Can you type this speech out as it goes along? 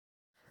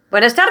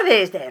Buenas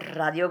tardes de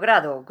Radio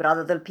Grado,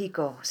 Grado del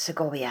Pico,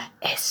 Segovia,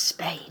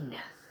 Spain.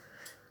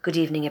 Good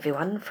evening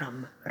everyone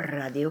from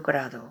Radio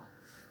Grado.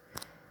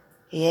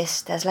 Y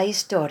esta es la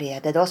historia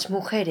de dos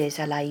mujeres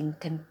a la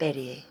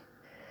intemperie.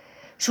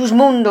 Sus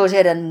mundos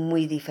eran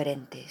muy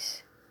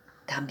diferentes.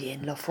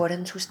 También lo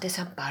fueron sus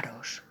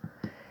desamparos.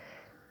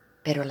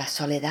 Pero la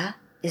soledad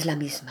es la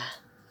misma.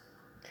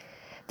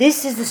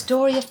 This is the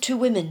story of two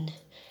women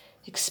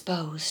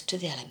exposed to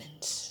the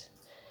elements.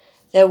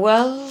 Their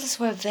worlds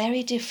were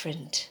very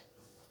different.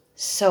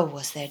 So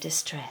was their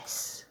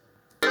distress.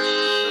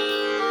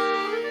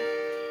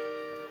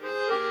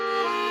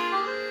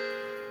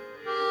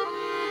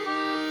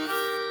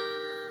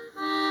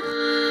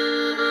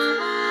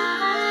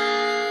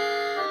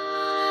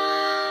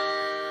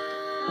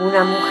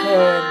 Una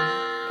mujer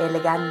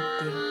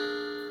elegante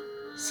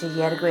se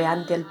yergue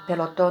ante el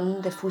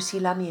pelotón de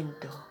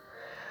fusilamiento.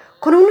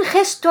 Con un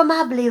gesto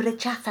amable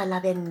rechaza la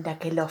venda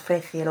que le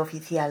ofrece el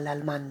oficial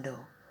al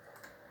mando.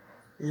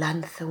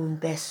 Lanza un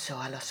beso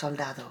a los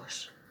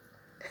soldados.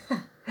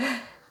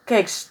 ¡Qué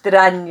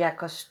extraña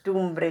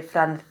costumbre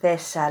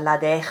francesa la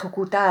de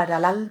ejecutar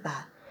al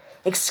alba!,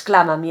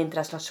 exclama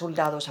mientras los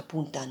soldados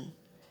apuntan.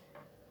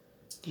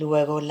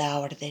 Luego la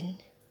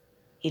orden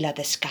y la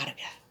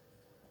descarga.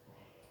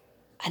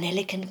 An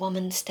elegant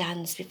woman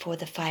stands before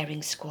the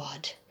firing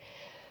squad.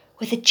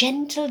 With a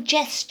gentle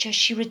gesture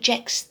she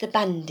rejects the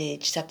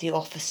bandage that the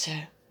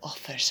officer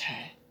offers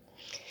her.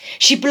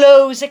 She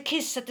blows a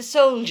kiss at the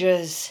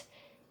soldiers.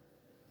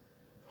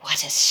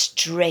 What a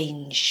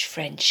strange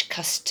French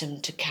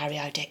custom to carry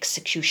out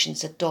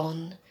executions at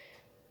dawn,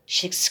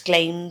 she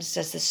exclaims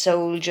as the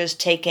soldiers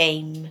take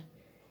aim.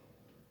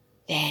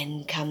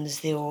 Then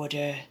comes the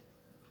order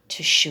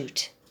to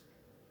shoot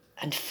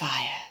and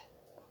fire.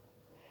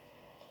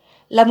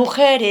 La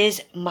mujer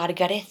es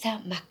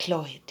Margaretha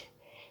MacLeod,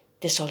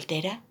 de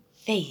soltera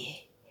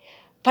Ceye.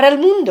 Para el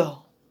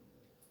mundo,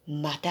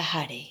 Mata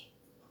Hari,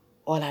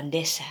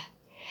 holandesa,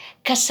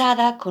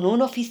 casada con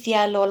un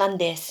oficial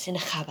holandés en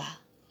Java.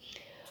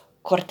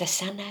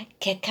 Cortesana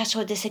que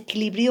acaso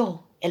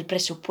desequilibró el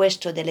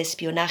presupuesto del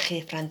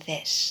espionaje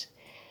francés.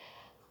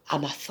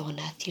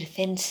 Amazona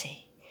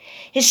circense,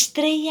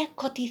 estrella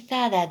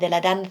cotizada de la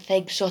danza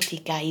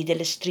exótica y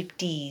del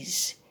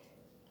striptease.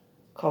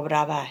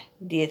 Cobraba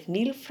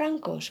 10,000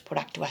 francos por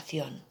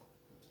actuación.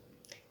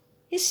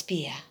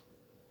 Espía.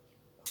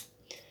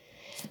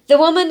 The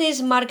woman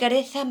is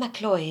Margaretha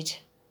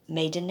MacLeod,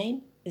 maiden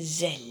name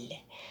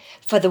Zell.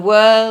 For the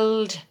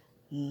world,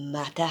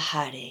 Mata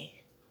Hari.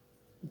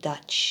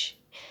 Dutch,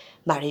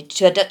 married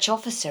to a Dutch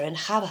officer in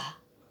Java.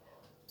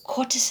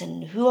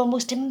 Courtesan who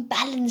almost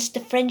imbalanced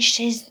the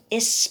French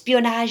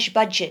espionage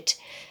budget.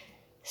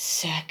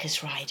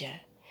 Circus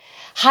rider.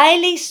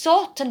 Highly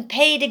sought and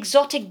paid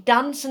exotic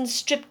dance and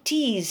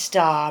striptease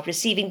star,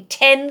 receiving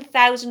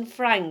 10,000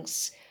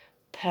 francs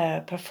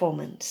per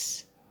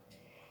performance.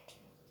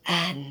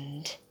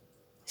 And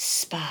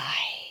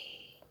spy.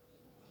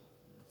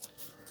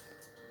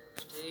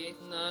 Steht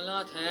eine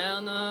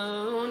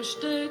Laterne und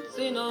steht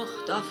sie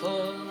noch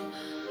davor.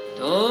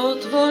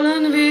 Dort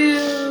wollen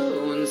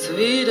wir uns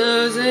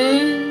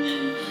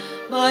wiedersehen.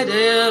 Bei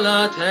der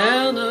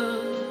Laterne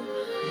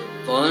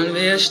wollen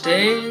wir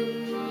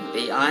stehen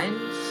wie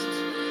einst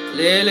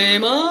Lili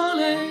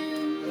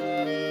Marleen.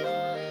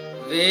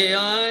 Wie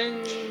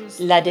einst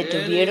La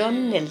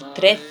detuvieron el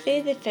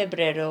 13 de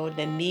febrero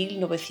de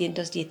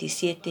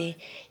 1917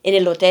 en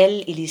el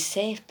Hotel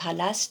Élysée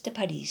Palace de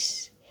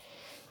París.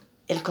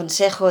 El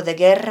consejo de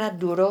guerra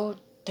duró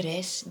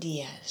 3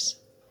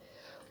 días.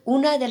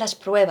 Una de las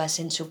pruebas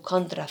en su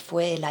contra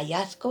fue el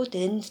hallazgo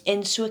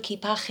en su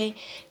equipaje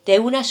de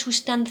una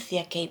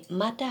sustancia que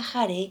Mata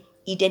Hari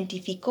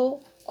identificó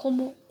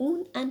como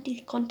un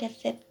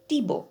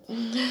anticonceptivo.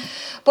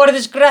 Por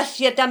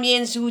desgracia,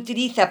 también se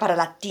utiliza para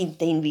la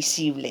tinta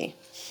invisible.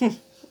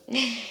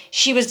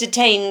 She was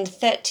detained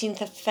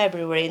 13th of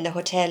February in the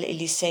Hotel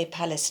Élysée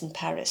Palace in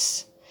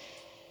Paris.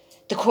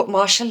 The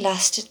court-martial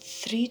lasted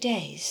 3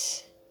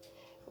 days.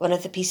 One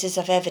of the pieces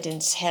of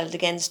evidence held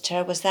against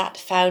her was that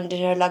found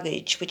in her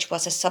luggage, which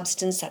was a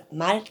substance that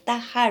Mata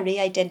Hari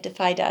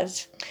identified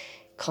as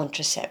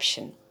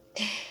contraception.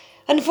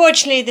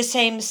 Unfortunately, the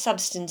same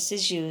substance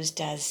is used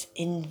as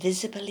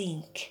invisible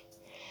ink.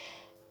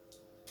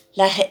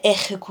 La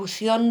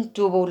ejecución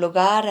tuvo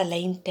lugar a la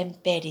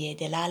intemperie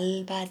del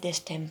alba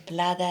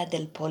destemplada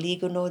del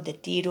polígono de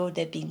tiro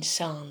de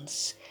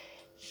Vincennes,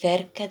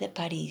 cerca de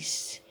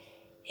París,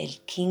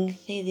 el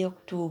 15 de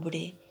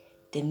octubre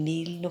de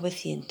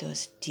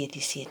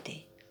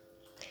 1917.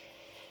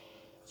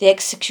 The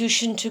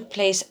execution took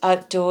place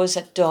outdoors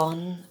at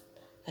dawn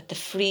at the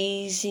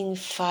freezing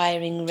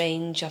firing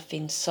range of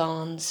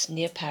Vincennes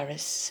near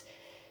Paris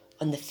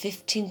on the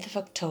 15th of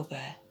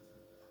October,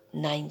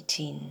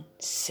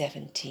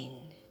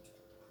 1917.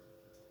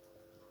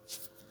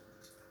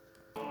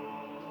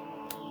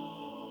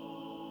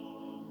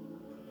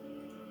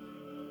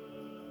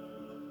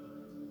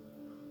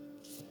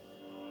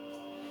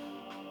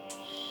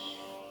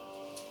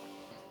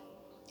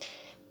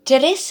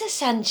 Teresa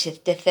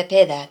Sánchez de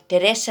Cepeda,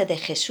 Teresa de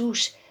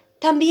Jesús,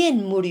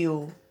 también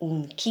murió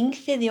un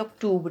 15 de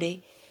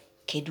octubre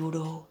que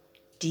duró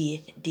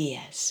 10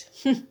 días.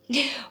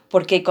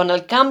 Porque con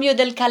el cambio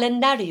del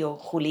calendario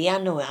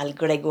juliano al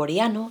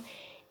gregoriano,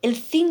 el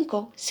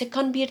 5 se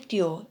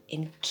convirtió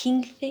en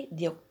 15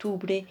 de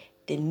octubre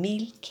de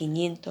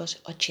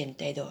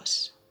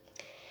 1582.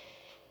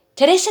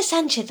 Teresa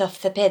Sánchez of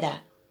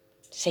Cepeda,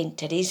 Saint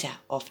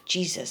Teresa of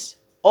Jesus,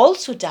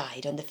 also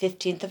died on the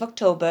 15th of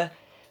October,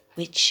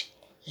 which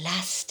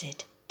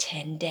lasted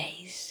 10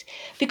 days,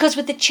 because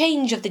with the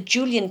change of the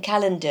Julian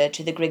calendar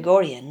to the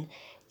Gregorian,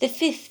 the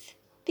 5th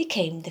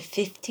became the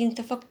 15th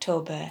of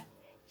October,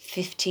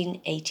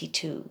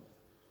 1582.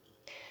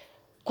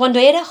 Cuando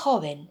era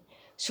joven,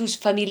 sus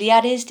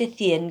familiares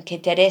decían que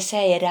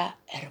Teresa era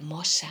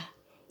hermosa,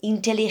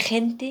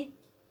 inteligente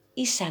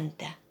y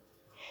santa.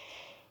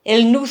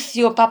 El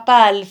nuncio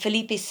papal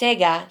Felipe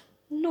II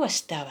no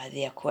estaba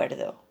de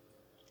acuerdo.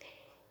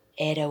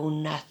 Era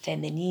una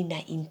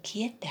femenina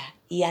inquieta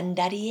y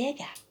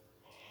andariega.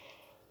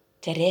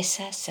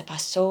 Teresa se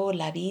pasó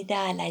la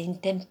vida a la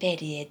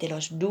intemperie de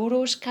los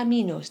duros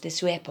caminos de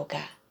su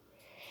época.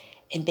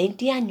 En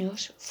 20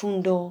 años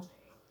fundó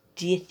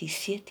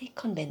 17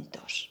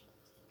 conventos.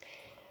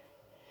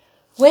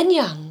 When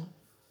young,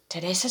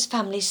 Teresa's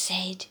family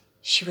said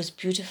she was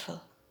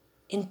beautiful,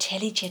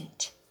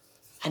 intelligent,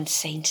 and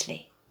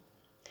saintly.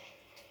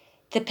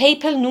 The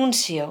papal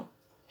nuncio,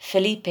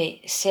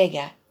 Felipe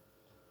II,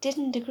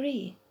 didn't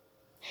agree.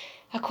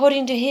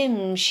 According to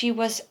him, she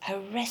was a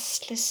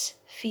restless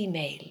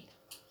female.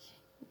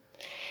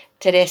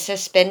 Teresa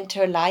spent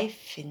her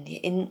life in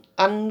the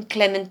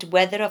inclement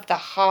weather of the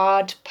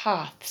hard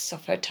paths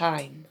of her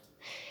time.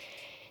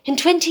 In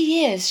 20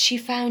 years, she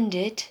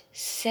founded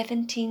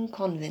 17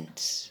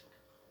 convents.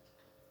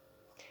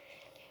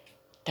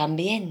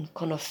 También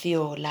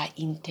conoció la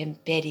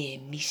intemperie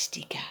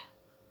mística,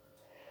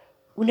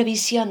 una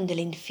visión del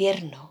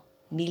infierno,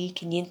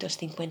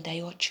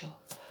 1558,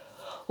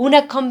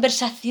 una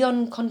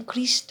conversación con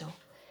Cristo,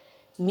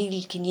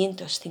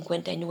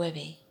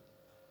 1559,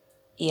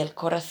 y el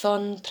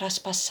corazón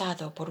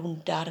traspasado por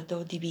un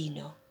dardo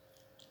divino.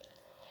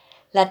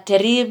 La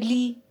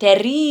terrible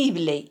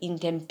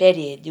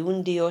intemperie de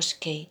un Dios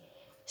que,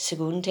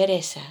 según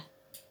Teresa,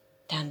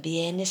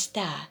 también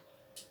está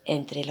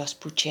entre los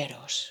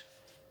pucheros.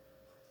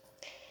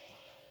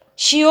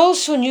 She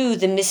also knew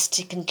the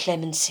mystic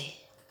inclemency,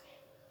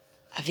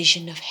 a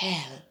vision of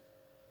hell,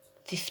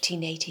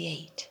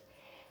 1588,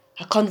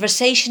 a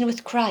conversation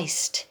with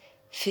Christ,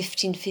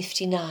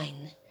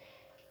 1559,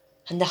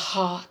 and the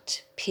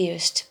heart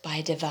pierced by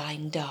a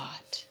divine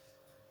dart.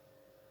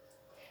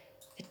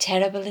 The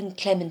terrible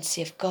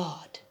inclemency of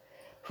God,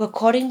 who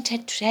according to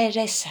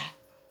Teresa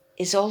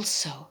is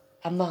also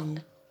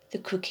among the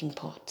cooking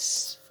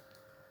pots.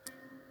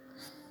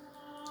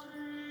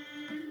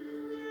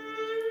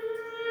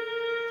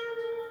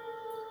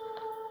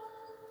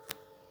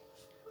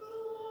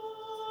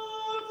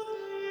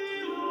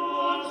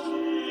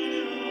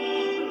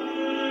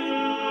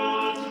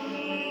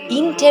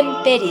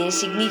 Intemperie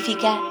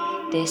significa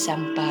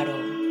desamparo.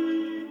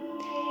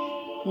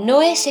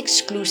 No es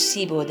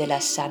exclusivo de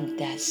las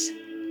santas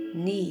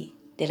ni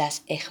de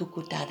las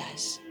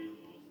ejecutadas.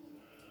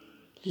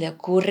 Le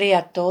ocurre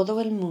a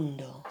todo el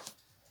mundo,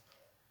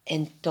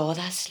 en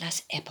todas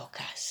las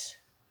épocas,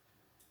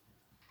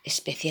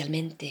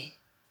 especialmente,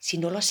 si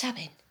no lo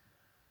saben,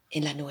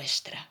 en la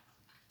nuestra.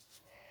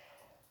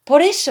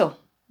 Por eso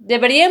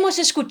deberíamos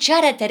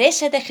escuchar a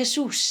Teresa de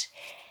Jesús.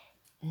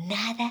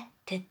 Nada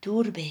te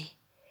turbe,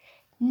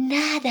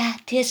 nada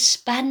te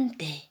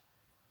espante,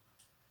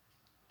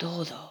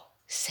 todo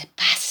se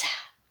pasa.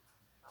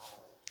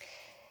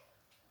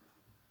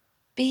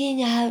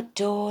 Being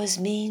outdoors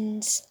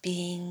means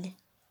being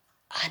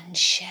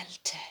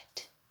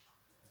unsheltered.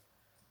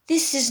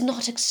 This is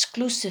not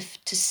exclusive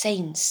to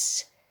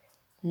saints,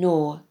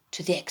 nor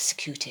to the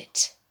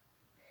executed.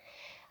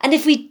 And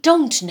if we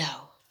don't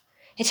know,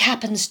 it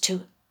happens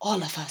to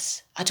all of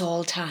us at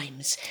all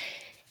times,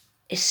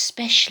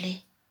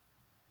 especially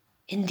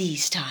in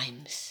these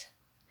times.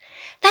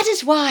 That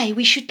is why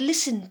we should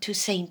listen to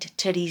Saint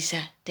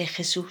Teresa de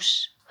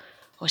Jesús,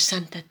 or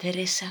Santa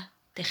Teresa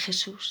de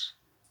Jesús.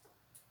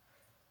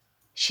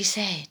 She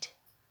said,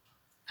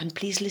 and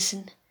please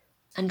listen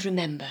and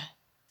remember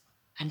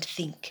and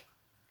think,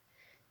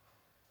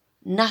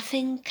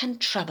 nothing can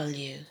trouble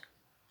you,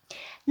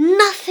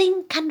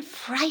 nothing can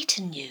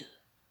frighten you.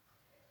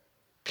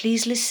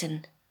 Please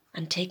listen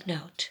and take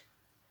note.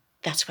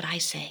 That's what I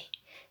say,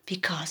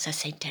 because as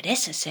Saint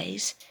Teresa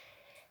says,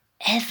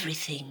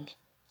 everything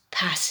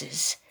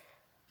passes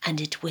and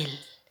it will,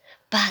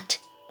 but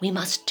we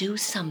must do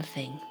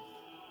something.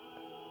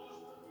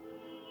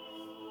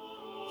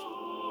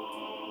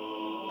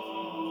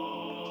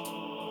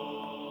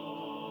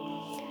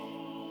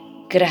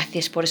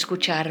 Gracias por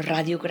escuchar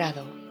Radio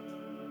Grado.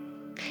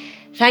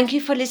 Thank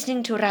you for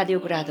listening to Radio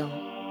Grado.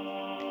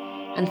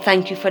 And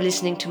thank you for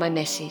listening to my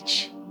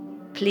message.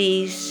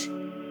 Please,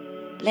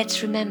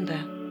 let's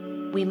remember,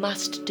 we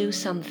must do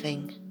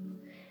something.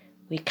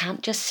 We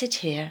can't just sit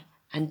here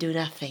and do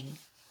nothing.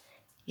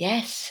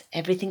 Yes,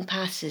 everything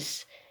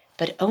passes,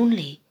 but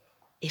only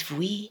if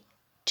we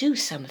do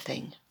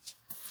something.